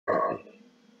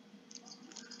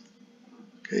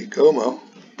Okay, go, Mo.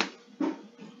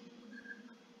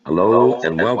 Hello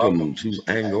and welcome to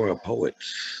Angora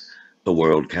Poets, the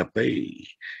World Cafe,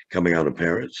 coming out of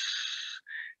Paris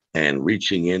and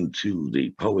reaching into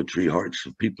the poetry hearts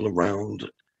of people around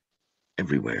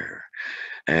everywhere.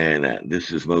 And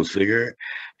this is Mo Seager,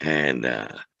 and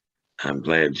I'm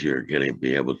glad you're going to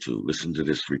be able to listen to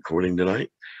this recording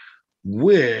tonight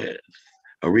with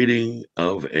a reading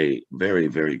of a very,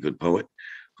 very good poet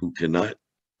who cannot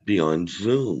be on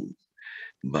Zoom,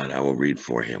 but I will read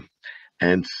for him.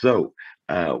 And so,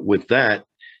 with that,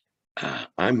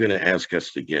 I'm going to ask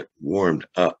us to get warmed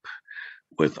up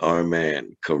with our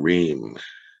man Karim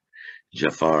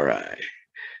JaAfari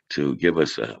to give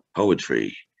us a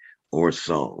poetry or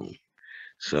song.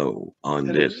 So on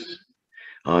this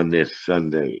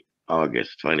Sunday,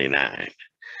 August 29th,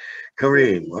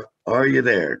 Karim, are you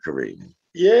there, Karim?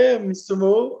 Yeah, Mr.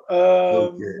 Mo.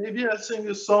 Okay. Maybe I'll sing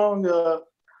a song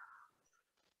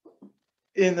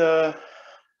in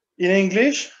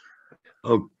English.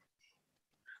 Oh,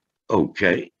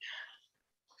 okay.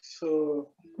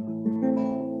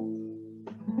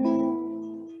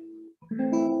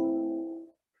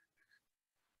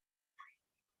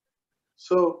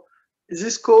 So is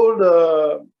this called?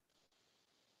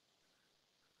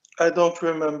 I don't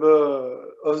remember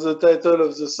of the title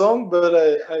of the song, but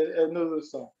I know the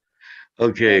song.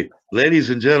 Okay, ladies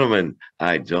and gentlemen,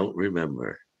 I don't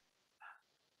remember.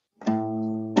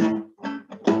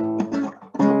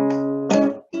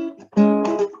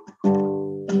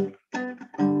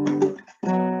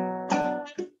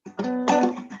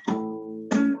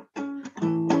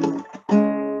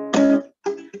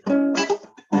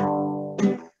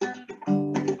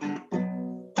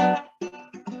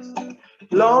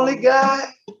 Lonely guy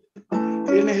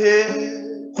in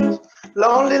his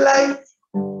lonely life,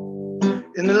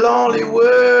 in a lonely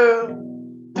world,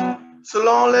 so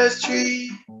lonely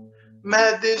street,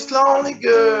 met this lonely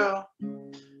girl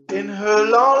in her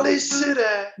lonely city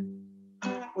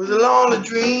with lonely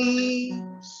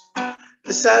dreams.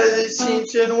 Decided it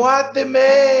seems and what they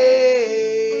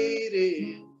made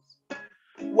is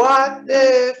what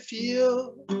they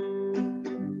feel.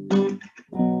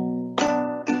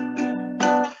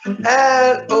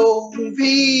 Love, love,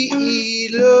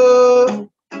 Love,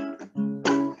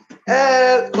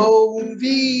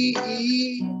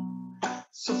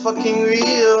 so fucking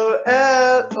real.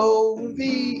 Love, love,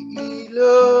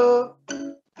 Love,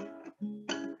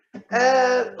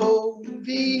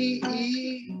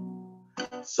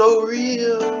 so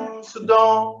real. So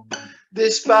don't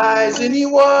despise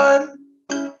anyone,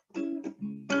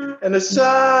 and the sun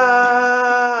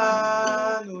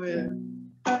will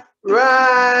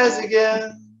rise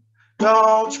again.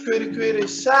 Don't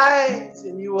criticize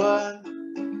anyone,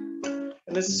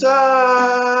 and the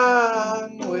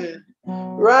sun will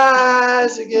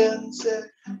rise again. Say,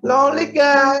 lonely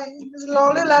guy, it's a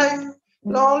lonely life,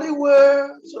 lonely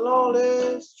world, it's a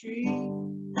lonely street.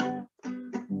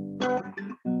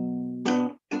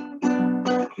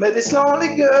 Met this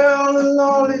lonely girl in a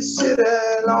lonely city,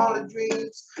 lonely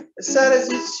dreams, as sad as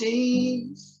it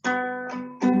seems.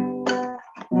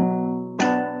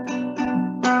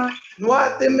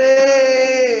 What they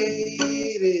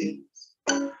made is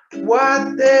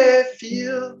what they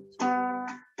feel.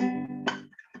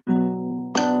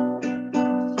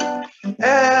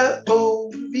 Love,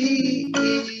 love,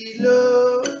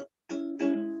 Love,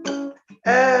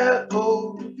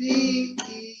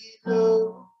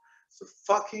 love, so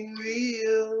fucking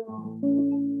real.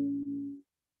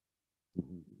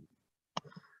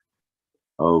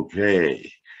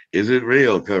 Okay. Is it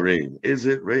real, Karim? Is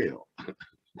it real?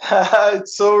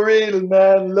 It's so real,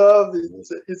 man. Love,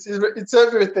 it's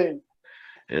everything.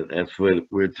 And that's what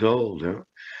we're told, huh?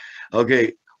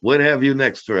 Okay, what have you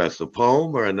next for us? A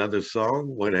poem or another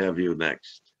song? What have you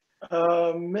next?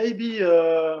 Maybe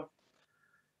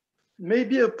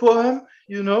maybe a poem,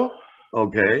 you know.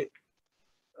 Okay.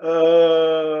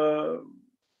 Uh,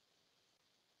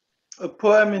 a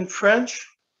poem in French.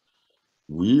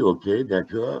 Oui, okay,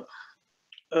 d'accord.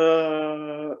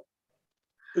 A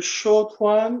short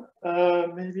one,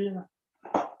 maybe.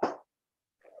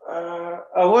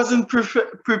 I wasn't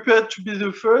prepared to be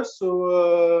the first,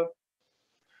 so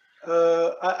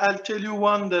I'll tell you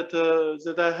one that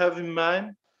I have in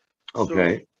mind.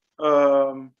 Okay.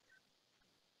 So,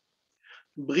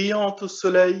 brillantes au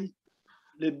soleil,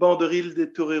 les banderilles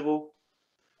des toreros,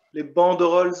 les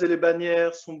banderoles et les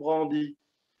bannières sont brandies,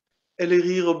 et les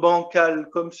rires bancals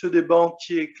comme ceux des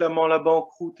banquiers clamant la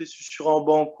banqueroute et susurrant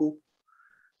banco.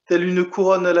 Telle une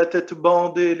couronne à la tête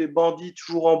bandée, les bandits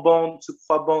toujours en bande se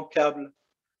croient bancables.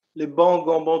 Les banques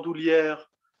en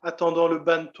bandoulière, attendant le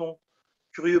banneton,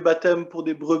 curieux baptême pour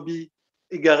des brebis,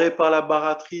 égarées par la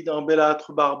baraterie d'un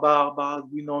bellâtre barbare,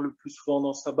 baragouinant le plus souvent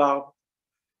dans sa barbe.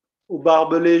 Aux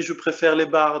barbelés, je préfère les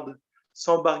bardes,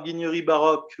 sans barguignerie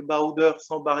baroque, baroudeur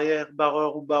sans barrière,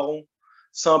 barreur ou baron,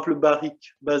 simple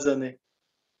barrique, basané.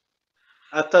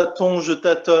 À tâtons, je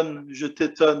tâtonne, je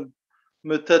t'étonne,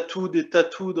 me tatoue des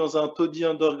tatous dans un taudis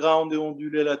underground et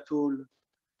ondulé la tôle.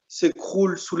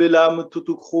 S'écroulent sous les lames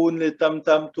tautochrones, les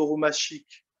tam-tams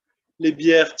tauromachiques, les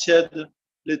bières tièdes,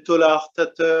 les tolards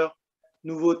tâteurs,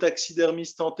 nouveaux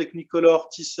taxidermistes en technicolor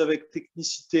tissent avec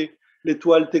technicité les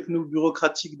toiles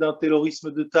techno-bureaucratiques d'un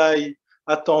taylorisme de taille,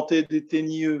 à tenter des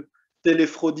ténieux,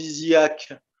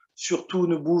 téléphrodisiaques. Surtout,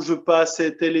 ne bouge pas,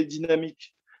 c'est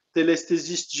télédynamique.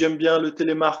 Téléesthésiste, j'aime bien le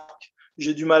télémarque.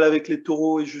 J'ai du mal avec les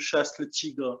taureaux et je chasse le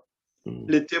tigre.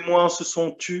 Les témoins se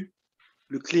sont tus,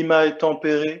 le climat est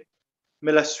tempéré,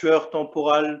 mais la sueur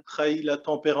temporale trahit la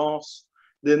tempérance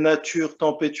des natures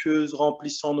tempétueuses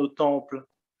remplissant nos temples.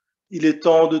 Il est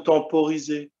temps de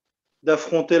temporiser,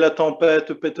 d'affronter la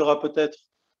tempête pètera peut-être.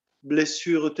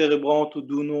 Blessure térébrante au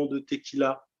doux nom de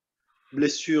Tequila,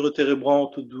 blessure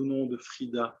térébrante au doux nom de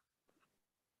Frida.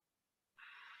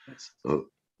 Oh,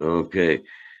 okay.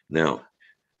 Now,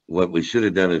 what we should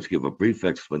have done is give a brief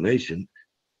explanation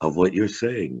of what you're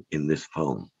saying in this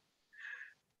poem.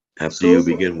 After you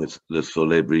begin with the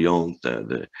Soleil Brillant,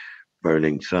 the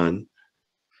burning sun.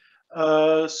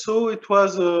 So it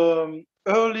was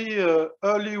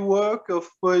early work of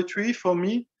poetry for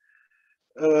me.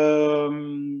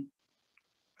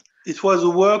 It was a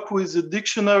work with a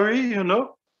dictionary, you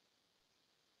know.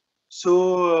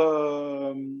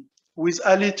 So with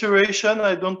alliteration,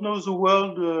 I don't know the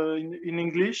word in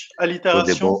English.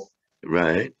 Allitération.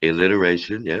 Right,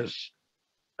 alliteration, yes.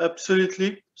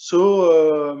 Absolutely.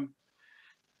 So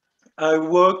I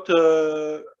worked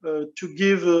to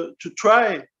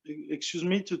try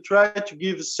to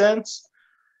give a sense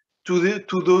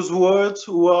to those words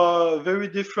who are very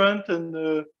different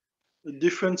and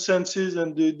different senses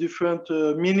and the different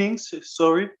meanings.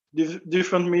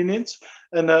 Different meanings,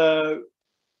 and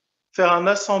faire un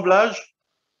assemblage.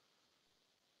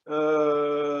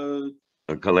 A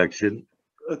collection.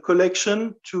 A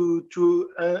collection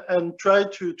and try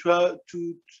to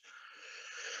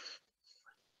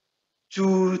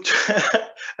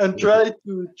and try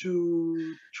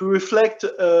to reflect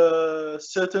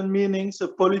certain meanings,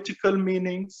 political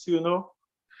meanings, you know.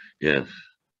 Yes.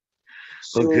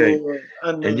 So, okay.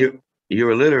 And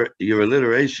your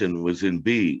alliteration was in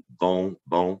B, bon,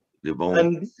 the bon.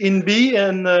 And in B,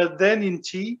 and then in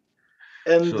T,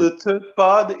 and the third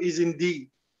part is in D.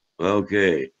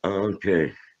 Okay.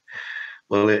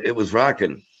 Well, it was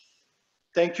rocking.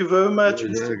 Thank you very much.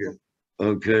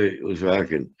 Okay, it was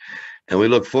rocking. And we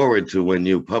look forward to when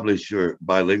you publish your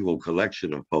bilingual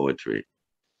collection of poetry.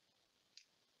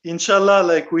 Inshallah,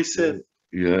 like we said.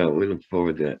 Yeah, we look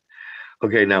forward to that.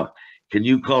 Okay, now, can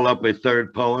you call up a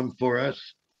third poem for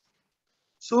us?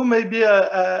 So maybe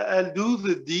I'll do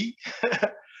the D.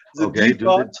 Okay, D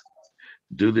part.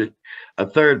 Do a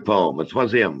third poem, a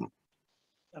troisième.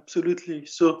 Absolutely.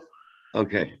 So,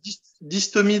 okay.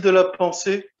 Dystomie de la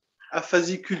pensée,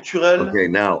 aphasie culturelle. Okay,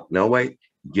 now wait.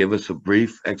 Give us a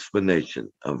brief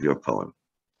explanation of your poem,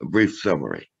 a brief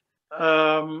summary.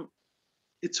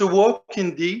 It's a work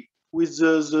in D with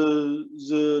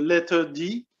the letter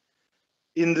D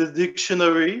in the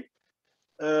dictionary,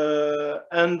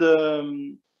 and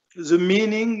the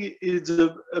meaning is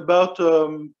about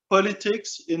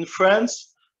politics in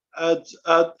France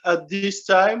at this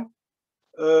time,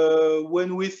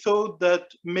 when we thought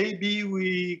that maybe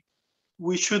we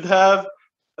should have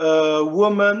a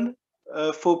woman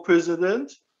for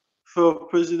president,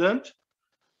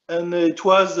 and it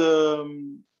was a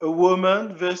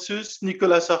woman versus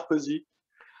Nicolas Sarkozy.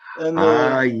 And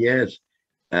yes,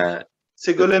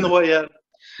 Ségolène Royal.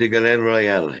 Ségolène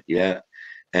Royal, yeah,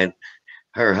 and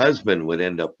her husband would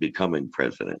end up becoming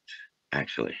president,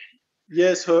 actually.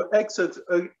 Yes, her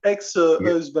ex-husband.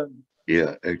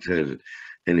 Yeah, ex-husband,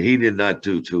 and he did not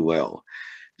do too well.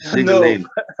 Ségolène,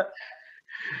 no.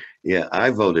 Yeah, I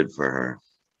voted for her.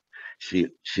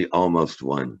 She almost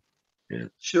won. Yeah.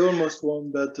 She almost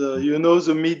won, but you know,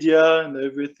 the media and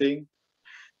everything.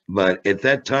 But at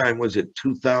that time, was it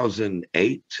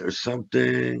 2008 or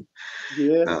something?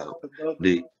 Yeah.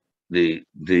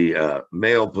 The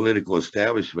male political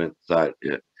establishment thought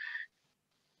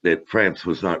that France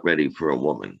was not ready for a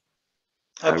woman.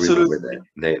 Absolutely. I remember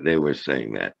that they were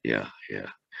saying that. Yeah.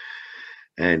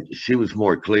 And she was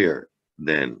more clear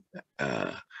than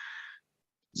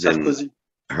Sarkozy.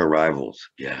 Her rivals.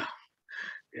 Yeah.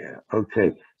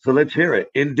 Okay, so let's hear it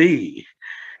in D.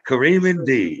 Karim in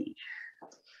D.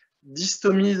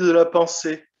 dystomie de la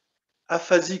pensée,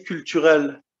 aphasie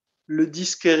culturelle. Le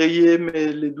disque est rayé,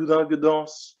 mais les doudingues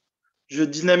dansent. Je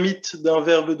dynamite d'un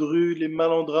verbe de rue les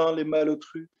malandrins, les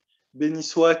malotrus, béni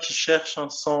soit qui cherche un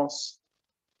sens.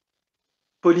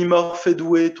 Polymorphe et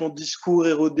doué, ton discours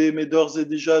érodé, mais d'ores et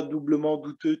déjà doublement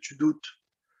douteux, tu doutes.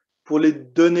 Pour les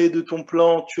données de ton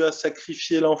plan, tu as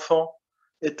sacrifié l'enfant,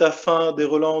 et ta faim des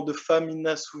relents de femme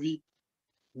inassouvies,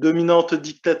 dominante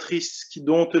dictatrice qui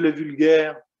dompte les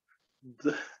vulgaires,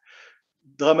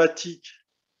 dramatique.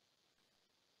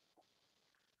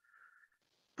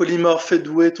 Polymorphe et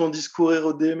doué, ton discours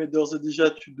érodé, mais d'ores et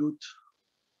déjà tu doutes.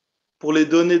 Pour les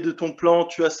données de ton plan,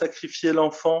 tu as sacrifié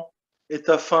l'enfant, et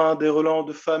ta faim des relents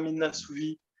de femme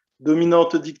inassouvies,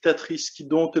 dominante dictatrice qui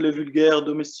dompte les vulgaires,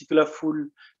 domestique la foule,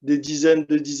 des dizaines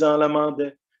de dizains à la main,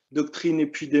 des doctrines et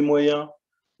puis des moyens,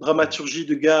 dramaturgie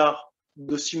de gare,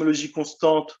 docimologie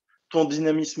constante, ton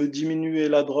dynamisme diminue et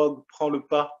la drogue prend le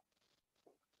pas.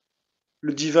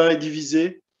 Le divin est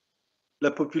divisé, la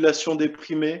population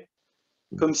déprimée,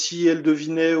 comme si elle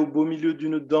devinait au beau milieu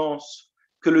d'une danse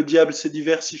que le diable s'est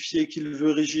diversifié, qu'il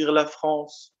veut régir la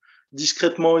France.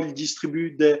 Discrètement, il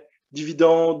distribue des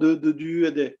dividendes de dû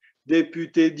et des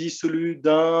députés dissolus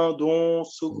d'un don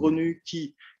saugrenu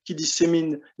qui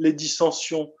dissémine les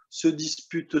dissensions, se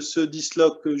dispute, se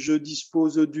disloque. Je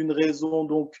dispose d'une raison,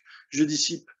 donc je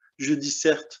dissipe, je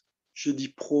disserte, je dis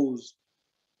prose.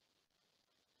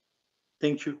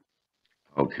 Thank you.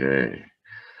 Okay.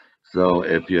 So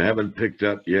if you haven't picked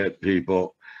up yet,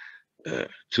 people,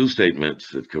 two statements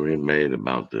that Karim made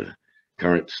about the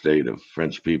current state of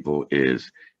French people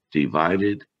is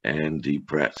divided and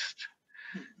depressed.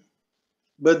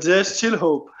 But there's still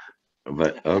hope.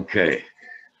 But okay.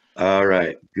 All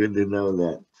right. Good to know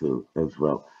that too as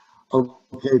well.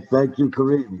 Okay. Thank you,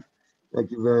 Karim.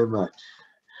 Thank you very much.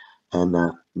 And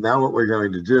now what we're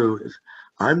going to do is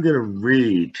I'm going to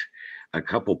read a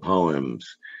couple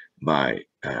poems by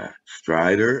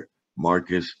Strider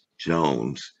Marcus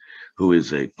Jones, who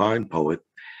is a fine poet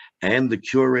and the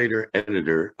curator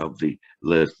editor of the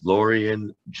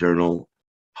Lothlorien Journal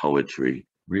Poetry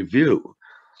Review,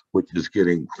 which is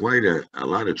getting quite a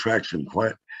lot of traction,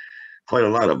 quite a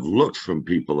lot of looks from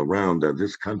people around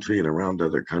this country and around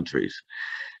other countries.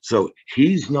 So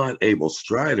he's not able,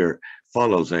 Strider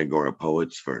follows Angora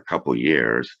poets for a couple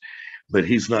years, but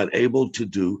he's not able to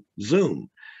do Zoom.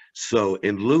 So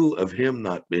in lieu of him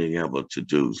not being able to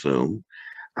do Zoom,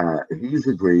 he's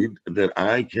agreed that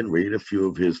I can read a few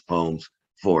of his poems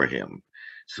for him.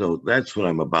 So that's what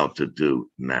I'm about to do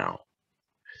now.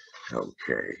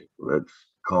 Okay, let's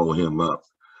call him up.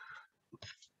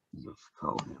 Let's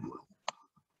call him up.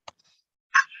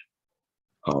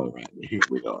 All right, here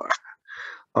we are.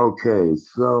 Okay,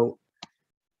 so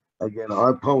again,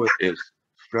 our poet is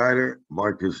Strider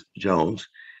Marcus Jones,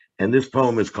 and this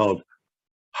poem is called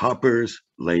Hopper's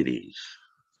Ladies.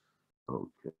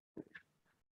 Okay.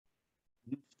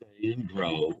 You stay and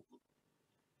grow,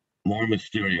 more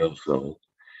mysterioso,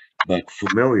 but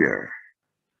familiar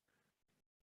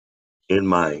in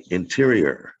my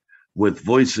interior, with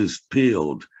voices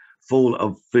pealed, full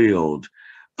of field,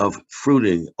 of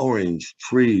fruiting orange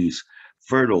trees,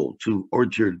 fertile to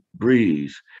orchard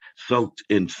breeze, soaked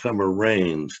in summer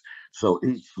rains, so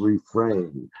each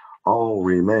refrain all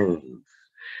remains.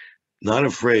 Not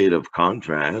afraid of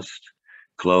contrast,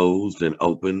 closed and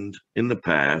opened in the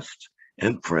past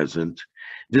and present,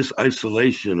 this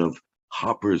isolation of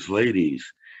Hopper's ladies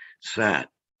sat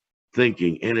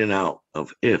thinking in and out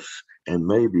of ifs and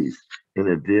maybes in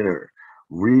a dinner,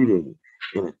 reading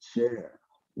in a chair.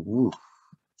 Oof.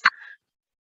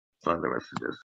 On the rest of this.